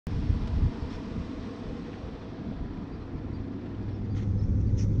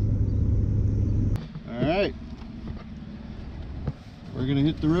We're gonna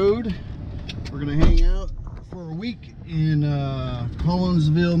hit the road. We're gonna hang out for a week in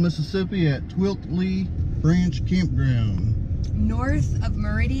Collinsville, Mississippi at Twiltley Branch Campground. North of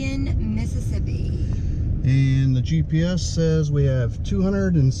Meridian, Mississippi. And the GPS says we have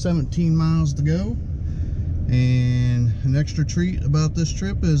 217 miles to go. And an extra treat about this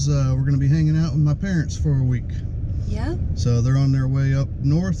trip is we're gonna be hanging out with my parents for a week. Yeah. So they're on their way up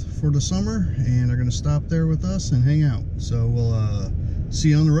north for the summer and they're gonna stop there with us and hang out. So we'll see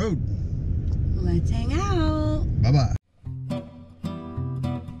you on the road. Let's hang out. Bye-bye.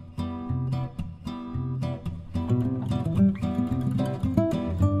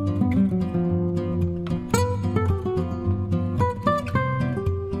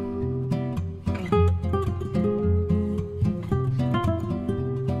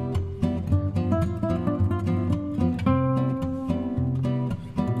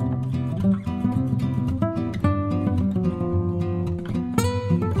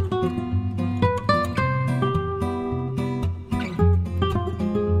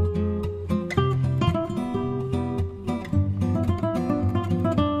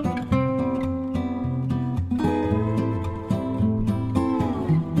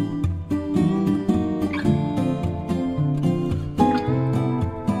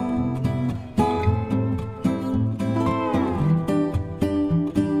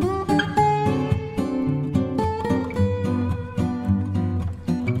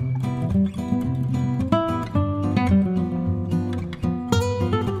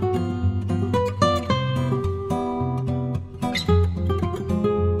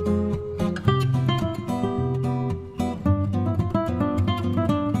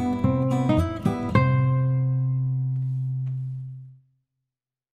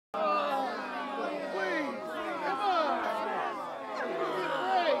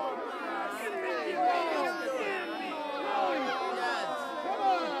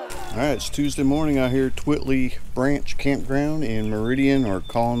 Alright, it's Tuesday morning out here at Twiltley Branch Campground in Meridian or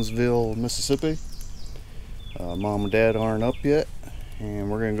Collinsville, Mississippi. Mom and Dad aren't up yet, and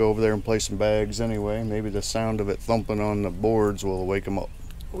we're going to go over there and play some bags anyway. Maybe the sound of it thumping on the boards will wake them up.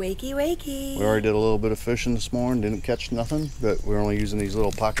 Wakey, wakey. We already did a little bit of fishing this morning, didn't catch nothing, but we're only using these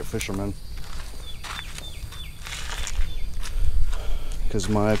little pocket fishermen because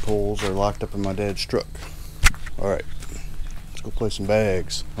my poles are locked up in my dad's truck. Alright. Let's go play some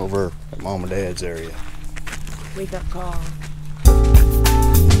bags over at Mom and Dad's area. Wake up call.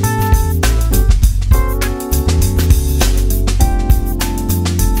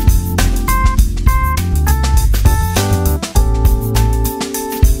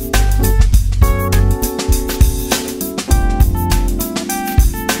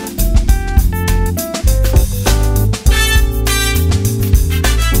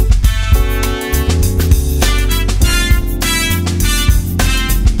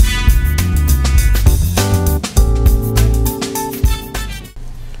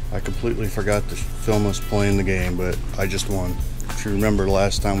 Completely forgot to film us playing the game, but I just won. If you remember,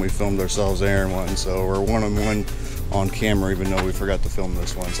 last time we filmed ourselves, Aaron won, so we're 1-1 on camera, even though we forgot to film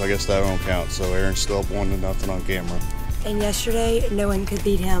this one. So I guess that won't count. So Aaron's still up 1-0 on camera. And yesterday, no one could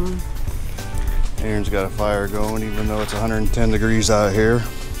beat him. Aaron's got a fire going, even though it's 110 degrees out here.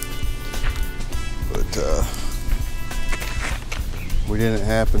 But we didn't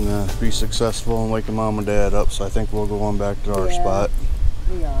happen to be successful in waking Mom and Dad up, so I think we'll go on back to our spot.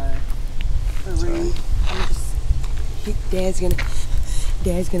 We are. So. Dad's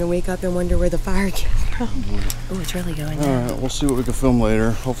gonna wake up and wonder where the fire came from. Oh, it's really going down. Alright, we'll see what we can film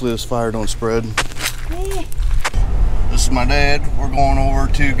later. Hopefully this fire don't spread. This is my dad. We're going over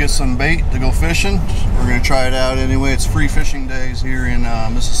to get some bait to go fishing. We're gonna try it out anyway. It's free fishing days here in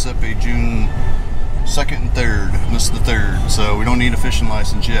Mississippi, June 2nd and 3rd. This is the 3rd, so we don't need a fishing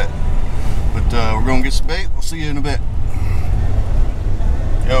license yet. But we're gonna get some bait. We'll see you in a bit.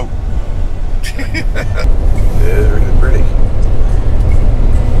 Yo. Yeah, they're really pretty.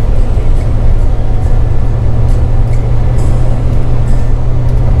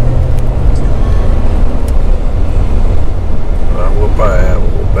 We'll probably have a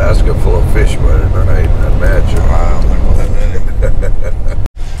little basket full of fish by tonight, I imagine. I don't think we'll have that.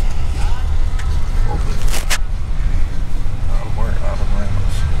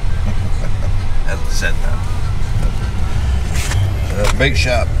 That's the set now. Bait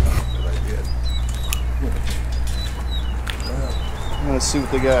shop. Let's see what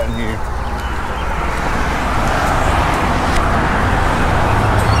they got in here.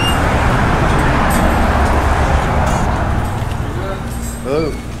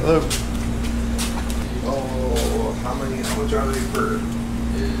 Hello, hello. Oh, how much are they per?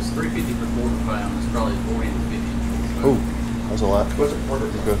 Is $3.50 for 4 pounds. It's probably 40 to 50. Oh, That's a lot. Was it quarter?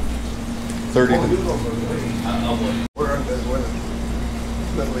 Okay. 30. We're on the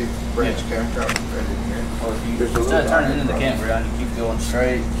Twiltley Branch Campground right in here. Instead of turning into the campground, you keep going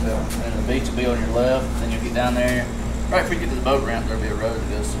straight, and the beach will be on your left. Then you'll get down there. Right before you get to the boat ramp, there'll be a road that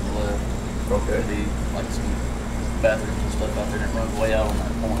goes to the left. Okay. There'll be like some bathrooms and stuff out there that runs way out on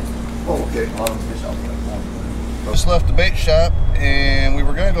that point. Oh, okay. A lot of them fish off that point. Just left the bait shop and we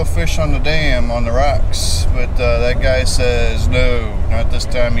were gonna go fish on the dam on the rocks, but that guy says no, not this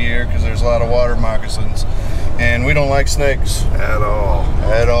time of year because there's a lot of water moccasins and we don't like snakes At all.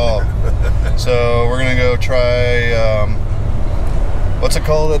 at all. So we're gonna go try what's it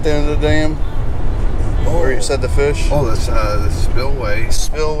called at the end of the dam? Where you said the fish? Oh, the spillway.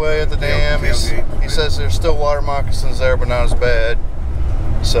 Spillway at the dam. Tailgate. He says there's still water moccasins there, but not as bad.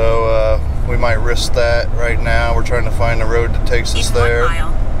 So we might risk that right now. We're trying to find the road that takes us there. In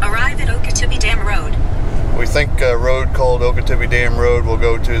 1 mile, arrive at Okeechobee Dam Road. We think a road called Okeechobee Dam Road will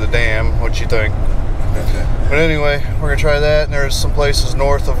go to the dam. What you think? But anyway, we're gonna try that. And there's some places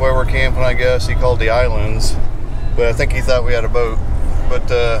north of where we're camping, I guess. He called the islands, but I think he thought we had a boat.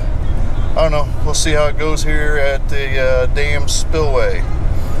 But I don't know. We'll see how it goes here at the dam spillway,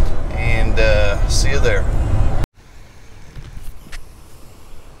 and see you there.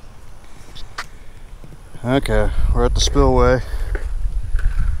 Okay, we're at the spillway,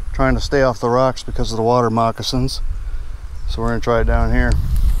 trying to stay off the rocks because of the water moccasins. So we're gonna try it down here.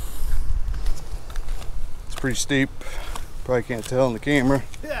 It's pretty steep. Probably can't tell in the camera.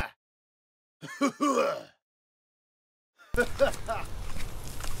 Yeah.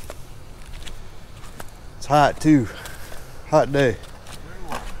 It's hot too. Hot day.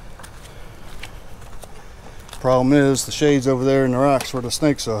 Problem is the shade's over there in the rocks where the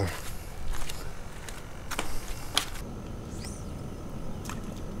snakes are.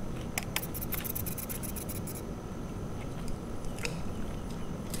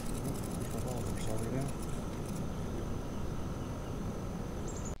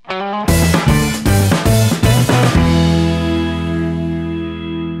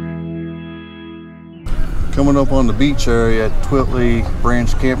 Coming up on the beach area at Twiltley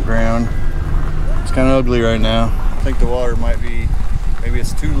Branch Campground. It's kind of ugly right now. I think the water might be, maybe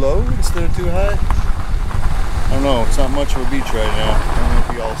it's too low instead of too high. I don't know, it's not much of a beach right now. I don't know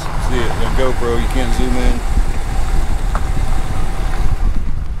if you all see it. The GoPro, you can't zoom in.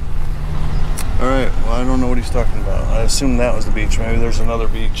 Alright, well I don't know what he's talking about. I assume that was the beach. Maybe there's another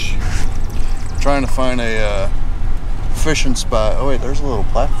beach. I'm trying to find a fishing spot. Oh wait, there's a little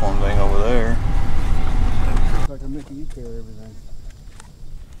platform thing over there. Like a Mickey, you carry everything.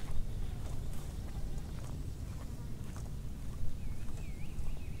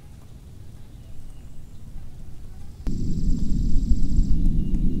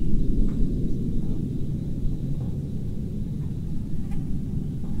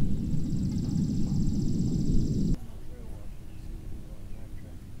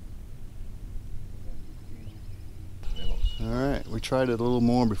 Alright, we tried it a little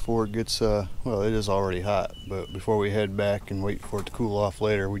more before it gets, well it is already hot, but before we head back and wait for it to cool off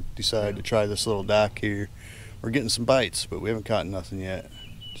later, we decided to try this little dock here. We're getting some bites, but we haven't caught nothing yet.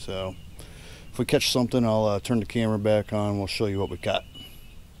 So, if we catch something, I'll turn the camera back on and we'll show you what we caught.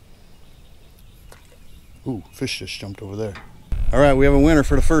 Ooh, fish just jumped over there. Alright, we have a winner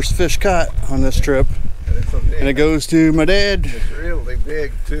for the first fish caught on this trip. And it goes to my dad. It's really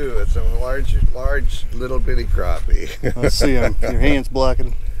big too. It's a large little bitty crappie. Let's see him. Your hand's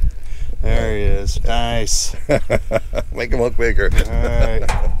blocking. There he is. Nice. Make him look bigger.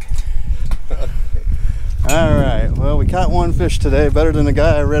 Alright. Alright. Well, we caught one fish today. Better than the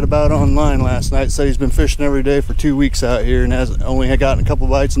guy I read about online last night. Said he's been fishing every day for 2 weeks out here and has only had gotten a couple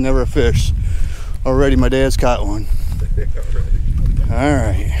bites and never a fish. Already my dad's caught one.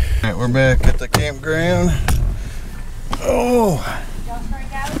 Alright. Alright, we're back at the campground. Oh!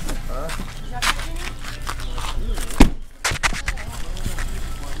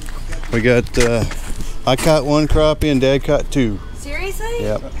 We got, I caught one crappie and Dad caught two. Seriously?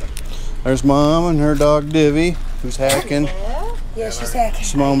 Yep. There's Mom and her dog Divvy, who's hacking. Yeah, she's hacking.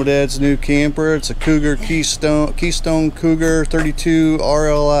 It's Mom and Dad's new camper. It's a Cougar Keystone Cougar 32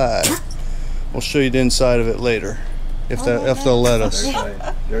 RLI. We'll show you the inside of it later. If they'll let us.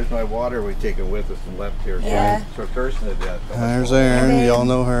 There's my water we take it with us and left here. Yeah. So cursing to death. There's Erin. Y'all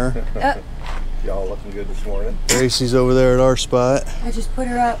know her. Y'all looking good this morning. Gracie's over there at our spot. I just put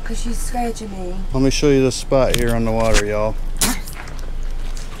her up because she's scratching me. Let me show you this spot here on the water, y'all.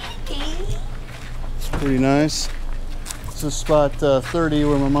 It's pretty nice. This is spot 30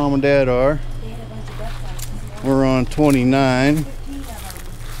 where my mom and dad are. We're on 29.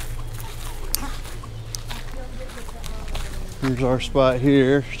 Here's our spot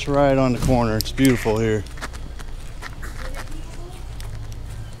here. It's right on the corner. It's beautiful here.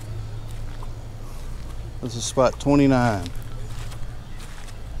 This is spot 29.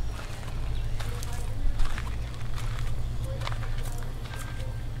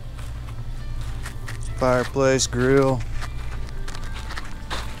 Fireplace, grill.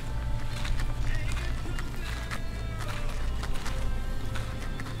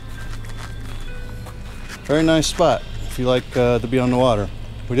 Very nice spot if you like to be on the water.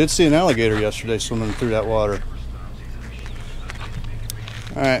 We did see an alligator yesterday swimming through that water.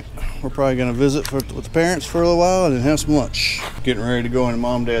 Alright, we're probably going to visit with the parents for a little while and then have some lunch. Getting ready to go into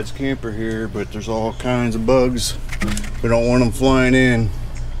Mom and Dad's camper here, but there's all kinds of bugs. We don't want them flying in.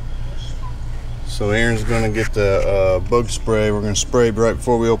 So Aaron's going to get the bug spray. We're going to spray right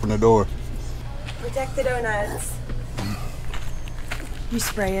before we open the door. Protect the donuts. You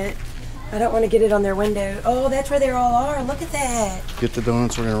spray it. I don't want to get it on their window. Oh, that's where they all are. Look at that. Get the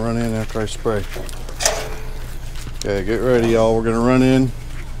donuts. We're going to run in after I spray. Okay, get ready, y'all. We're going to run in.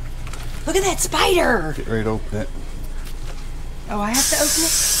 Look at that spider. Get ready to open it. Oh, I have to open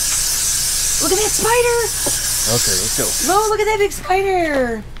it? Look at that spider. Okay, let's go. Oh, look at that big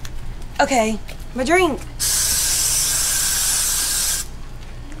spider. Okay, my drink.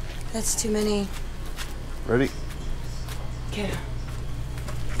 That's too many. Ready? Go.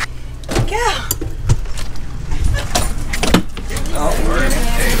 Go.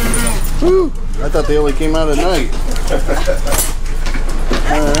 Woo! I thought they only came out at night.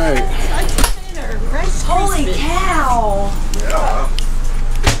 All right. Holy cow! Yeah.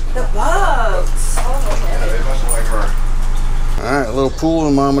 The bugs. Yeah, they must like her. All right, a little pool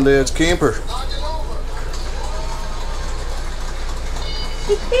in Mom and Dad's camper.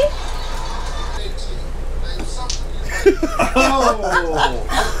 Oh!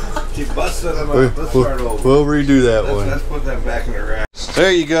 She busted them up. Let's start over. We'll redo that one. Let's put them back in the rack.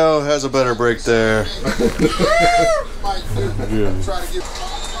 There you go. Has a better break there. Yeah.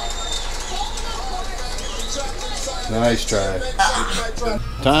 Nice try.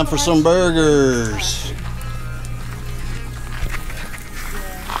 Time for some burgers.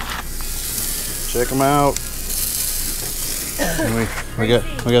 Check them out. And we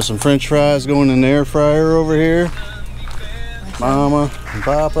got some French fries going in the air fryer over here. Mama and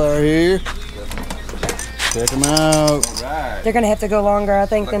Papa are here. Check them out. They're gonna have to go longer, I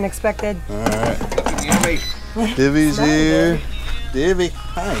think, than expected. All right. Yummy. Divvy's here. Divvy,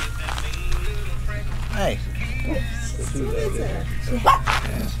 hi. Hi.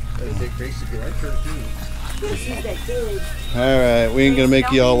 All right, we ain't gonna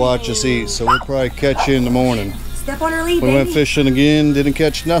make y'all watch us eat, so we'll probably catch you in the morning. Step on her lead, We baby. went fishing again, didn't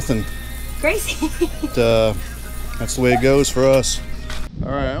catch nothing. Gracie. But, that's the way it goes for us.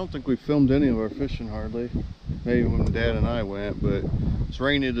 All right, I don't think we filmed any of our fishing hardly. Maybe when Dad and I went, but it's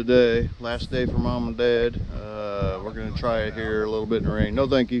rainy today. Last day for Mom and Dad. We're gonna try it here a little bit in the rain. No,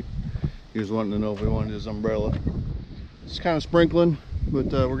 thank you. He was wanting to know if we wanted his umbrella. It's kind of sprinkling,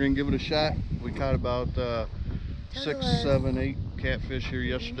 but we're gonna give it a shot. We caught about 6, 7, 8 catfish here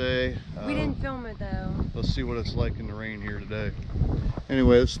yesterday. We didn't film it though. Let's see what it's like in the rain here today.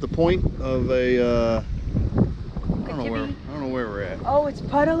 Anyway, this is the point of a I don't know where we're at. Oh, it's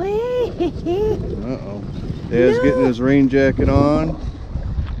puddly. Uh-oh. Dad's getting his rain jacket on.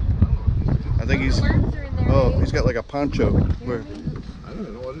 I think he's he's got like a poncho. Where? I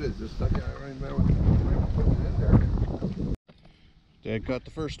don't know what it is. Just stuck out right there with putting it in there. Dad caught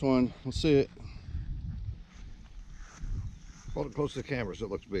the first one. Let's see it. Hold it close to the camera so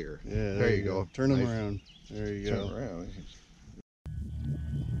it looks bigger. Yeah, there you go. Turn him Nice. around. There you go. Turn around.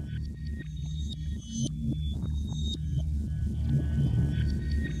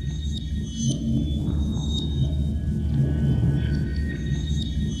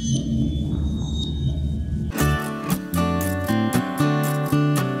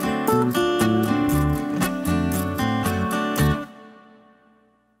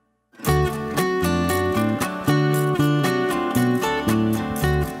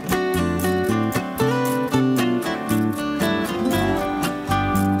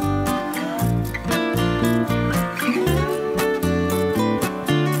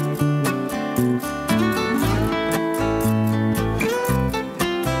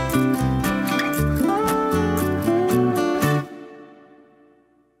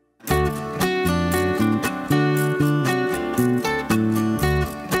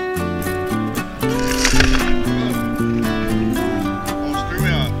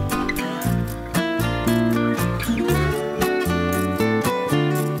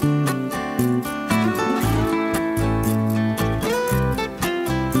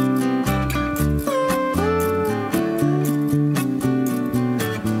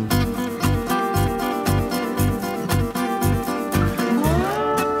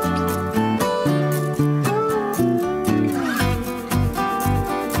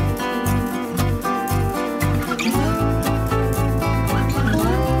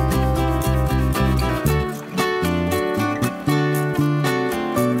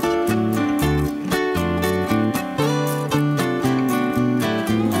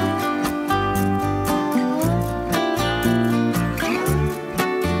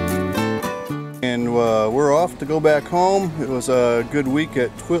 back home. It was a good week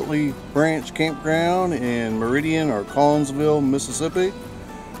at Twiltley Branch Campground in Meridian or Collinsville, Mississippi.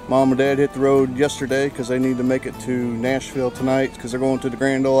 Mom and Dad hit the road yesterday because they need to make it to Nashville tonight because they're going to the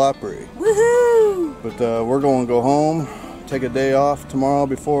Grand Ole Opry. Woohoo! But we're going to go home, take a day off tomorrow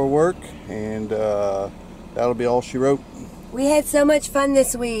before work, and that'll be all she wrote. We had so much fun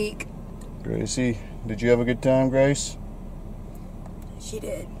this week. Gracie, did you have a good time, Grace? She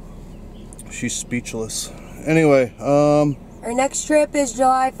did. She's speechless. Anyway, Our next trip is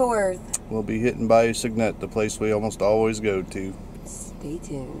July 4th. we'll be hitting Bayou Signet, the place we almost always go to. Stay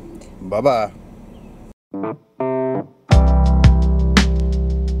tuned. Bye-bye.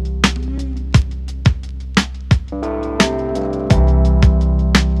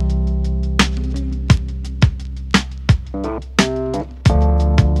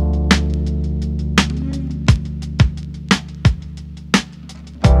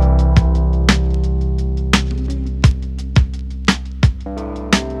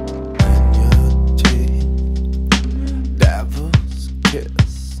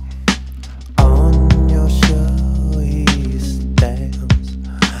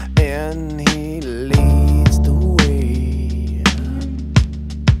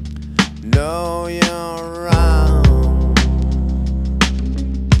 No, you're